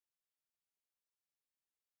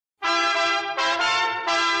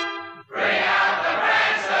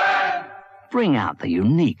Bring out the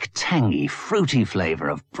unique, tangy, fruity flavour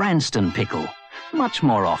of Branston pickle much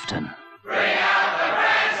more often. Bring out the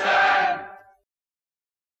Branston!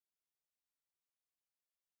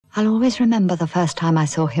 I'll always remember the first time I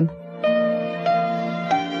saw him.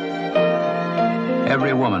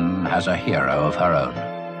 Every woman has a hero of her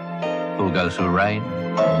own, who'll go through rain,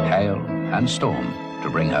 hail and storm to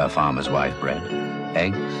bring her farmer's wife bread,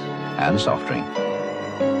 eggs and soft drink.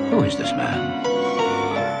 Who is this man?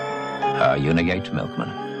 Her Unigate milkman.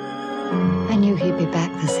 I knew he'd be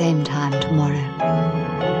back the same time tomorrow.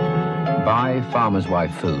 Buy farmer's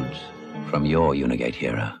wife foods from your Unigate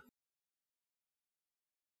hero.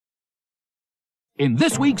 In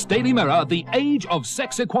this week's Daily Mirror, the age of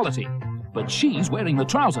sex equality. But she's wearing the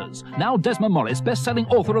trousers. Now Desmond Morris, best-selling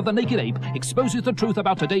author of The Naked Ape, exposes the truth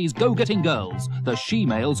about today's go-getting girls, the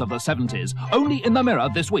she-males of the 70s, only in the Mirror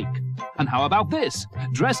this week. And how about this?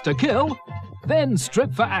 Dressed to kill? Then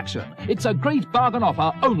strip for action. It's a great bargain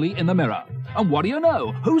offer only in the Mirror. And what do you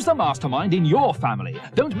know? Who's the mastermind in your family?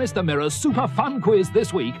 Don't miss the Mirror's super fun quiz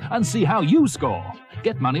this week and see how you score.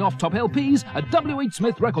 Get money off top LPs at W.H.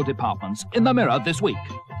 Smith Record Departments in the Mirror this week.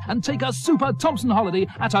 And take a super Thompson holiday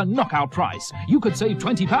at a knockout price. You could save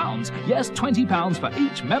 £20. Yes, £20 for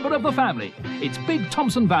each member of the family. It's big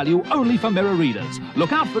Thompson value only for Mirror readers.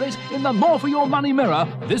 Look out for it in the More for Your Money Mirror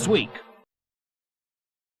this week.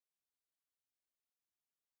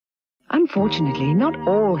 Unfortunately, not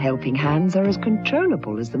all helping hands are as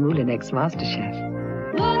controllable as the Moulinex Masterchef.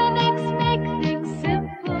 Moulinex make things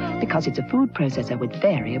simple. Because it's a food processor with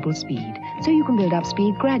variable speed, so you can build up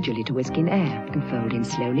speed gradually to whisk in air and fold in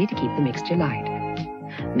slowly to keep the mixture light.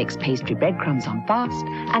 Mix pastry breadcrumbs on fast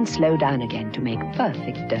and slow down again to make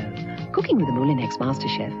perfect dough. Cooking with the Moulinex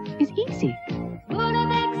Masterchef is easy.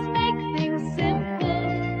 Moulinex make things simple,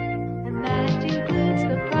 and that includes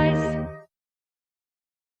the price.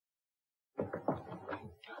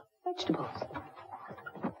 Vegetables.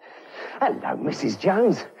 Hello, Mrs.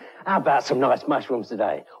 Jones. How about some nice mushrooms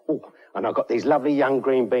today? Oh, and I've got these lovely young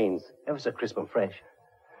green beans, ever so crisp and fresh.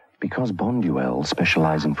 Because Bonduelle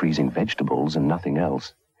specialise in freezing vegetables and nothing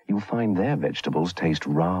else, you'll find their vegetables taste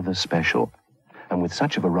rather special. And with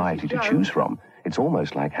such a variety to choose from, it's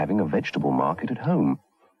almost like having a vegetable market at home.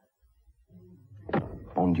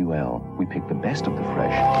 Bonduelle, we pick the best of the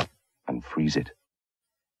fresh and freeze it.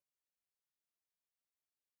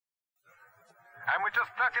 And with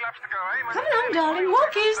just 30 laps to go, Come along, darling,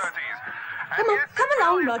 walkies. Come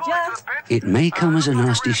along, Roger. It may come as a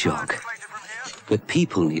nasty shock, but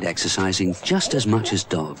people need exercising just as much as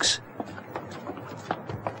dogs.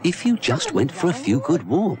 If you just went for a few good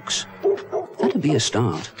walks, that'd be a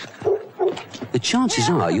start. The chances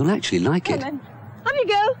are you'll actually like it. Up you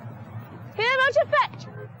go. Here, Roger, fetch.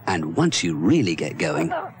 And once you really get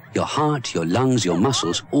going, your heart, your lungs, your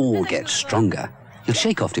muscles all get stronger. You'll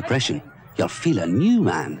shake off depression. You'll feel a new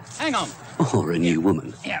man. Hang on. Or a new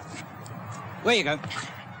woman. Yeah. Where you go?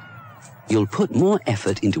 You'll put more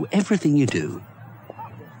effort into everything you do.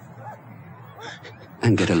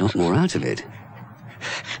 And get a lot more out of it.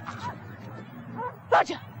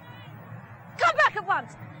 Roger, come back at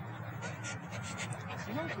once.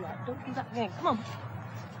 Don't do that again. Come on.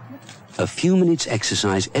 A few minutes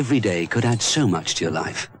exercise every day could add so much to your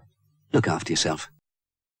life. Look after yourself.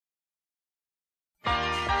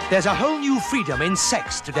 There's a whole new freedom in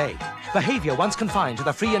sex today. Behavior once confined to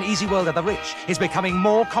the free and easy world of the rich is becoming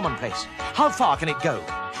more commonplace. How far can it go?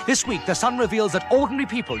 This week, The Sun reveals that ordinary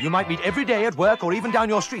people you might meet every day at work or even down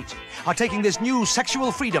your street are taking this new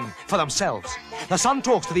sexual freedom for themselves. The Sun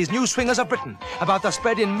talks to these new swingers of Britain about the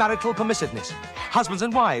spread in marital permissiveness. Husbands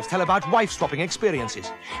and wives tell about wife-swapping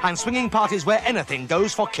experiences and swinging parties where anything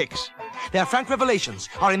goes for kicks. Their frank revelations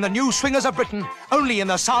are in the new Swingers of Britain, only in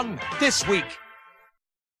The Sun this week.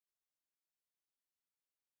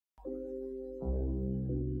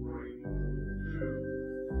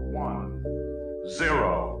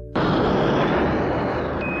 0.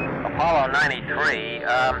 Apollo 93,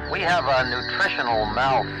 we have a nutritional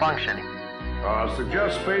malfunction.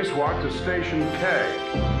 Suggest spacewalk to Station K.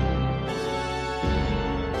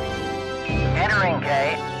 Entering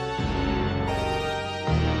K.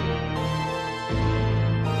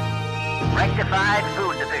 Rectified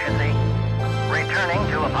food deficiency.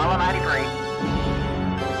 Returning to Apollo 93.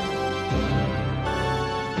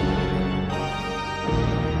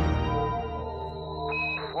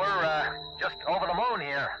 Just over the moon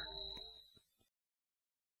here.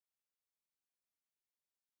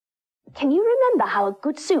 Can you remember how a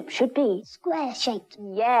good soup should be? Square-shaped.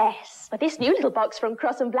 Yes. But this new little box from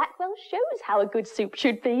Crosse and Blackwell shows how a good soup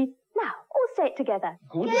should be. Now, all say it together.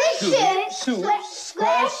 Good soup,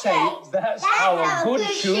 square shape. That's how a good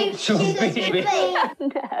soup should be. No,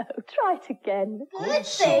 try it again. Good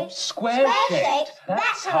soup, square shaped.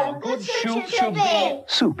 That's how a good soup should be.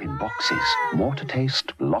 Soup in boxes. More to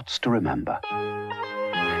taste, lots to remember.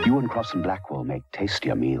 You and Crosse and Blackwell make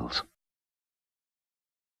tastier meals.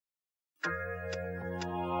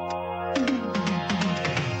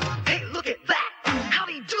 Hey, look at that! How'd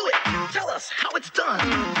he do it? Tell us how it's done.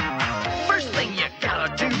 First thing you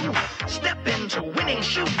gotta do, step into winning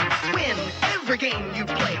shoes. Win every game you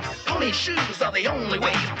play. Pony shoes are the only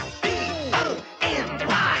way.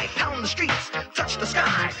 B-O-N-Y, pound the streets, touch the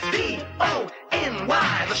sky.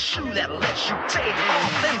 B-O-N-Y, the shoe that lets you take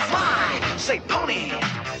off and fly. Say pony.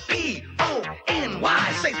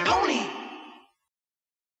 P-O-N-Y, say pony.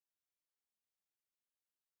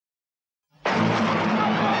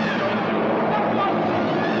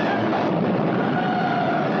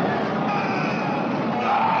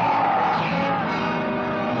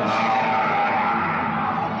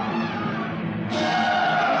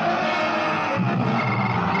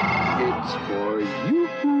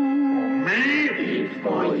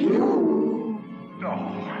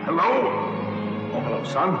 Hello? Oh, hello,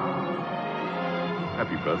 son.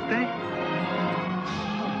 Happy birthday?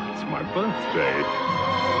 It's my birthday.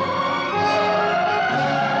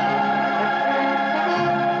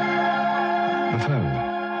 The phone.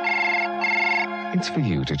 It's for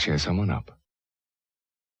you to cheer someone up.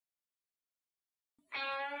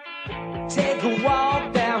 Take a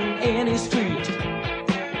walk down any street.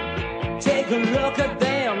 Take a look at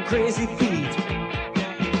them crazy feet.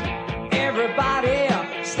 Everybody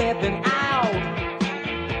stepping out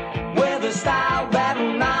with a style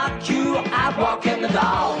that'll knock you out. Walking the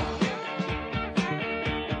dog,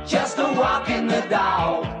 just a walking the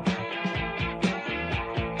dog.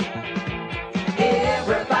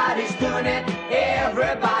 Everybody's doing it,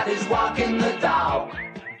 everybody's walking the dog.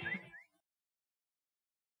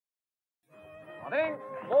 Morning,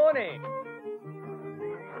 morning.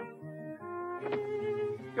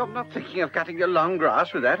 You're not thinking of cutting your long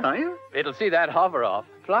grass with that, are you? It'll see that hover off.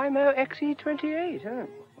 Flymo XE28, huh?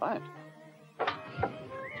 Right.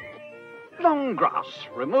 Long grass.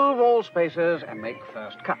 Remove all spacers and make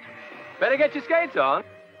first cut. Better get your skates on.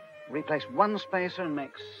 Replace one spacer and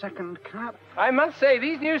make second cut. I must say,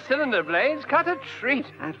 these new cylinder blades cut a treat.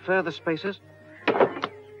 Add further spacers.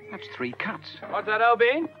 That's 3 cuts. What's that,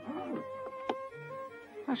 O'Bean?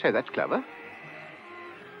 I say, that's clever.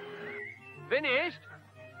 Finished?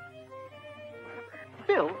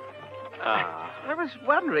 Bill? I was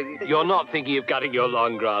wondering... You're not thinking of cutting your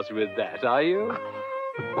long grass with that, are you?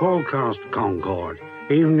 Qualcast Concorde.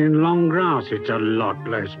 Even in long grass, it's a lot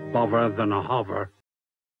less bother than a hover.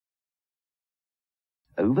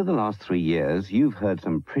 Over the last 3 years, you've heard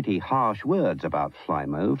some pretty harsh words about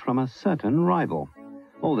Flymo from a certain rival.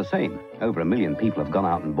 All the same, over 1 million people have gone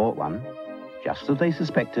out and bought one. Just as they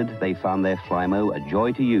suspected, they found their Flymo a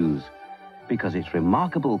joy to use, because its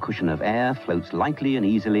remarkable cushion of air floats lightly and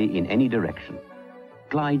easily in any direction,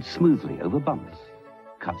 glides smoothly over bumps,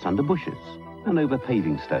 cuts under bushes and over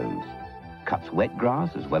paving stones, cuts wet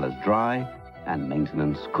grass as well as dry, and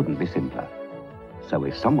maintenance couldn't be simpler. So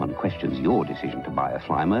if someone questions your decision to buy a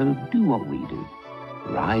Flymo, do what we do.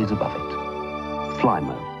 Rise above it.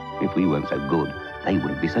 Flymo. If we weren't so good, they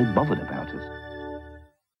wouldn't be so bothered about us.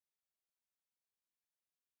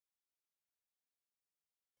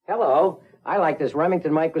 Hello. I like this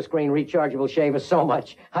Remington microscreen rechargeable shaver so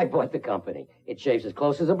much, I bought the company. It shaves as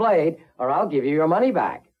close as a blade, or I'll give you your money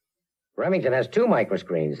back. Remington has 2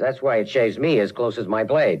 microscreens. That's why it shaves me as close as my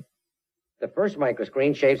blade. The first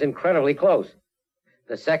microscreen shaves incredibly close.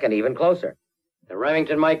 The second even closer. The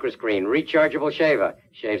Remington microscreen rechargeable shaver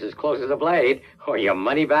shaves as close as a blade, or your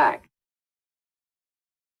money back.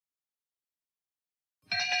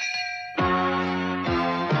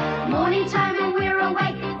 Morning time and we're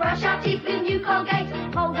awake. Brush our teeth with new Colgate.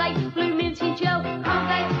 Colgate Blue Minty Gel.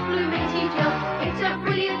 Colgate Blue Minty Gel. It's a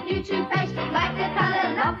brilliant new toothpaste. Like the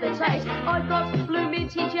colour, love the taste. I've got Blue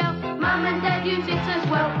Minty Gel. Mum and Dad use it as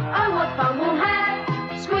well. Oh, what fun we'll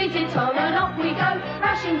have. Squeeze it on and off we go.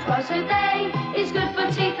 Brushing twice a day is good for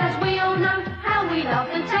teeth, as we all know. How we love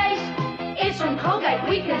the taste. It's from Colgate,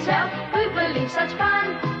 we can tell. Who believes such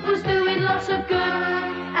fun was doing lots of good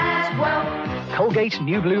as well. Colgate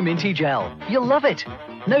New Blue Minty Gel. You'll love it.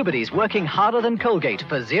 Nobody's working harder than Colgate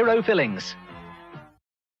for 0 fillings.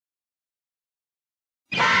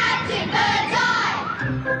 Captain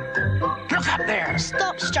Birdseye! Look up there?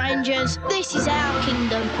 Stop, strangers. This is our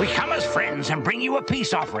kingdom. We come as friends and bring you a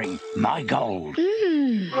peace offering. My gold.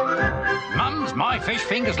 Mums, my fish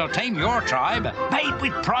fingers will tame your tribe. Made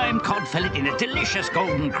with prime cod fillet in a delicious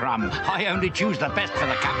golden crumb. I only choose the best for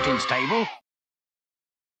the captain's table.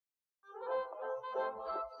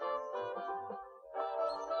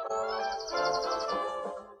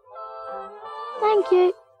 Thank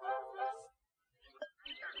you.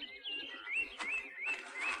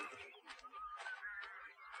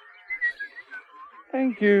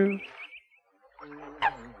 Thank you.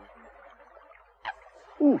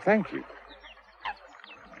 Oh, thank you.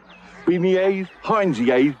 Beanies,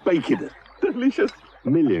 Heinzies, bacon. Delicious.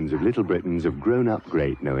 Millions of little Britons have grown up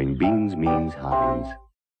great knowing Beanz means Heinz.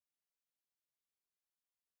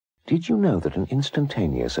 Did you know that an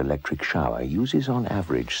instantaneous electric shower uses on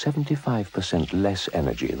average 75% less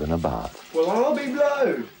energy than a bath? Well, I'll be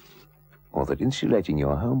blowed. Or that insulating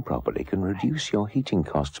your home properly can reduce your heating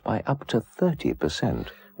costs by up to 30%?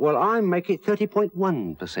 Well, I make it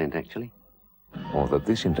 30.1%, actually. Or that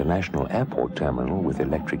this international airport terminal with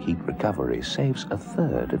electric heat recovery saves a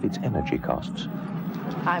third of its energy costs?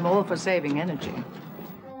 I'm all for saving energy.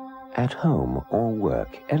 At home or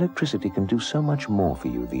work, electricity can do so much more for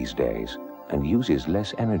you these days and uses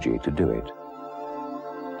less energy to do it.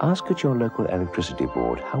 Ask at your local electricity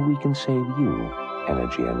board how we can save you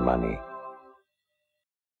energy and money.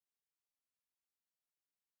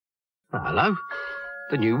 Oh, hello.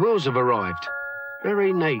 The new wheels have arrived.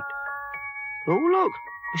 Very neat. Oh, look,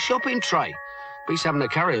 a shopping tray. Beats having a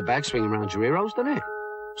carrier bag swinging around your ear holes, doesn't it?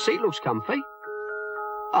 Seat looks comfy.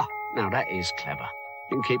 Ah, now that is clever.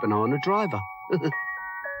 You can keep an eye on the driver.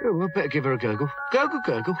 Oh, I better give her a gurgle. Gurgle,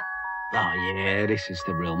 gurgle. Oh, yeah, this is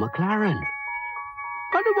the real Maclaren.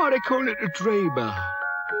 Wonder why they call it the Dreamer.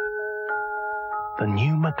 The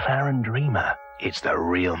new Maclaren Dreamer. It's the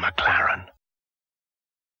real Maclaren.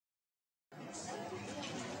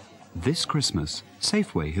 This Christmas,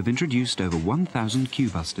 Safeway have introduced over 1,000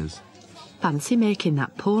 Q-Busters. Fancy making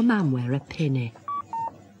that poor man wear a penny.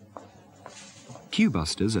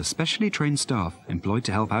 Q-Busters are specially trained staff employed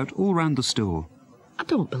to help out all round the store. I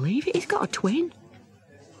don't believe it. He's got a twin.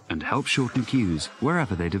 And help shorten queues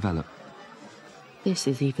wherever they develop. This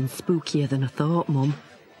is even spookier than I thought, Mum.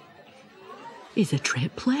 He's a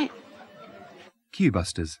triplet.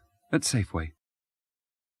 Q-Busters at Safeway.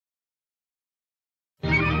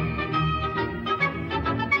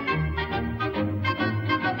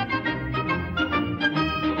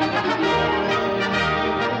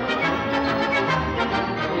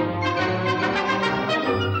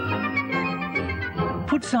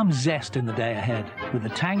 Put some zest in the day ahead with the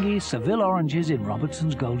tangy Seville oranges in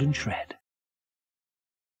Robertson's Golden Shred.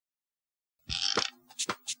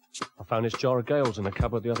 I found this jar of Gales in the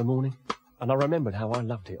cupboard the other morning, and I remembered how I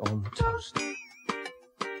loved it on toast.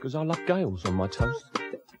 Because I love Gales on my toast.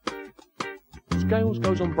 Gales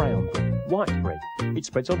goes on brown bread, white bread. It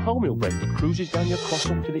spreads on wholemeal bread. It cruises down your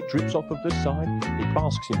croissant till it drips off of the side. It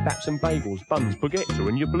basks in baps and bagels, buns, baguettes,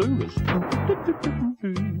 and your bloomers.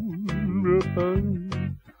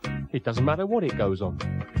 It doesn't matter what it goes on.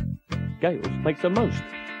 Gales makes the most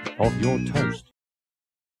of your toast.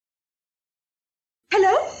 Hello?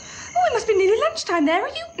 Oh, it must be nearly lunchtime there. Are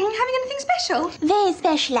you having anything special? Very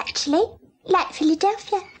special, actually. Like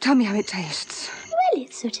Philadelphia. Tell me how it tastes. Well,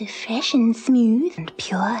 it's sort of fresh and smooth and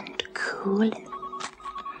pure and cool and...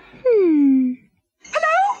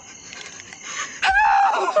 Hello?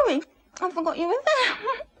 Hello? Sorry, I forgot you were there.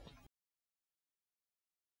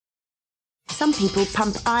 Some people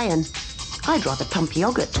pump iron. I'd rather pump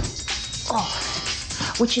yogurt. Oh,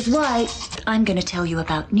 which is why I'm going to tell you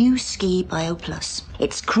about new Ski Bio Plus.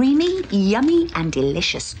 It's creamy, yummy, and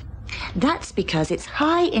delicious. That's because it's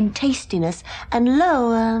high in tastiness and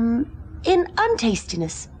low, in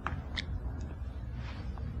untastiness.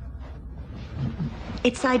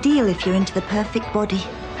 It's ideal if you're into the perfect body.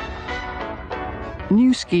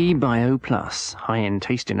 New Ski Bio Plus. High in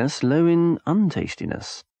tastiness, low in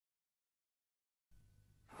untastiness.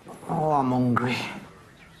 Oh, I'm hungry.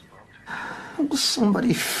 Oh,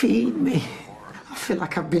 somebody feed me. I feel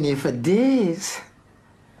like I've been here for days.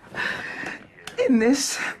 In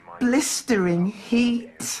this blistering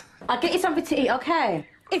heat. I'll get you something to eat, okay?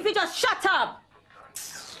 If you just shut up!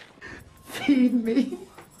 Feed me.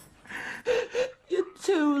 You're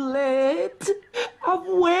too late. I've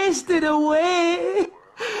wasted away.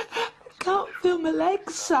 Can't feel my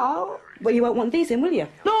legs, Sal. Well, you won't want these in, will you?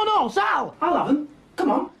 No, Sal. I'll have them.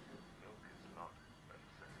 Come on.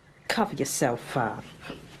 Cover yourself up.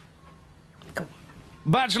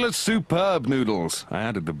 Bachelor's superb noodles. I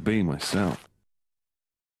added the B myself.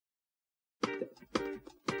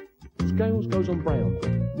 Scales goes on brown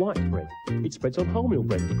bread, white bread. It spreads on wholemeal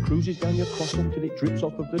bread. It cruises down your croissant till it drips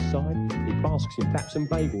off of the side. It basks in baps and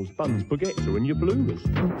bagels, buns, baguettes, or in your bloomers.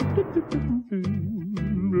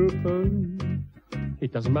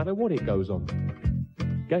 It doesn't matter what it goes on.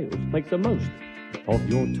 Gales makes the most of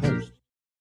your toast.